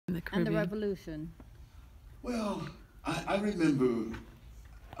and the revolution? Well, I remember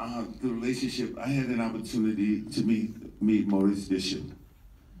the relationship. I had an opportunity to meet Maurice Bishop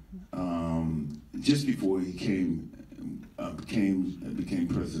just before he became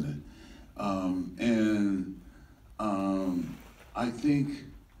president, and I think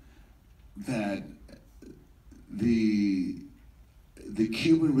that the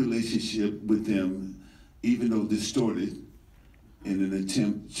Cuban relationship with them, even though distorted, in an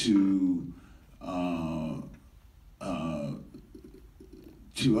attempt to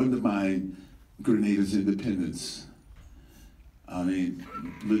undermine Grenada's independence. I mean,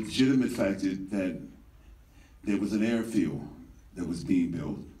 legitimate fact is that there was an airfield that was being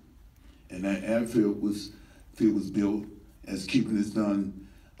built, and that airfield was built as Cuba has done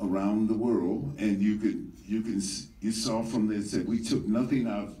around the world, and you saw from this that we took nothing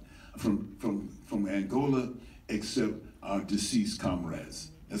out from Angola except our deceased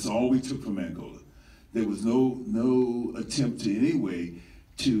comrades. That's all we took from Angola. There was no attempt in any way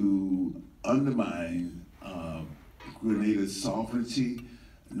to undermine Grenada's sovereignty,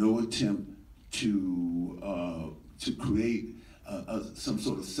 no attempt to create some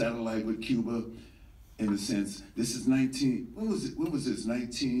sort of satellite with Cuba. In a sense, this is when was this?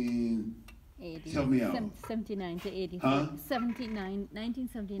 80. Help me out. 79 to 80. Huh?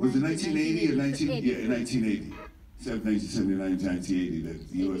 1979. Was it 1980 or 1980? Yeah, 1980. 1979 to 1980, that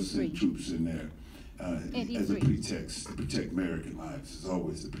the U.S. sent troops in there as a pretext to protect American lives. It's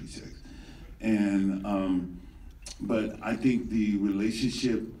always a pretext. And but I think the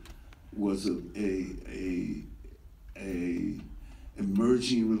relationship was a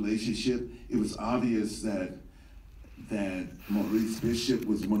emerging relationship. It was obvious that Maurice Bishop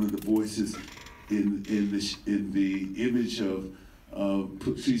was one of the voices in the image of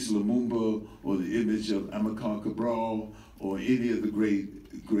Patrice Lumumba, or the image of Amilcar Cabral, or any of the great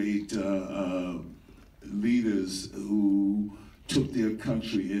leaders who took their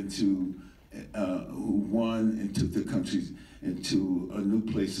country into, who won and took their countries into a new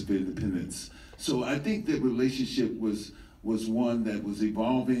place of independence. So I think that relationship was one that was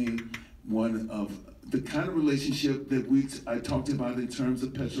evolving, one of the kind of relationship that I talked about in terms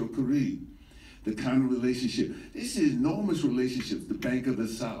of Petro-Carib. The kind of relationship, this is enormous relationships, the Bank of the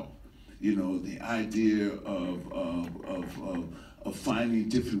South, you know, the idea of finding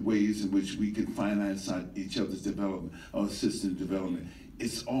different ways in which we can finance each other's development or assisting development.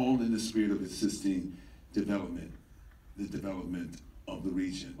 It's all in the spirit of assisting development, the development of the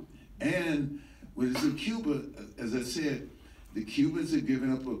region. And when it's in Cuba, as I said, the Cubans have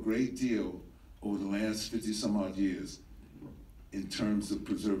given up a great deal over the last 50 some odd years in terms of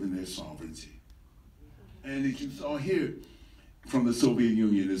preserving their sovereignty. And as you saw here, from the Soviet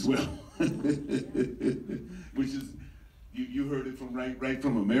Union as well, which is, you heard it from right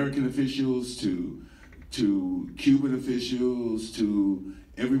from American officials to Cuban officials to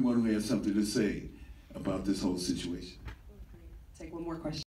everyone who has something to say about this whole situation. Take one more question.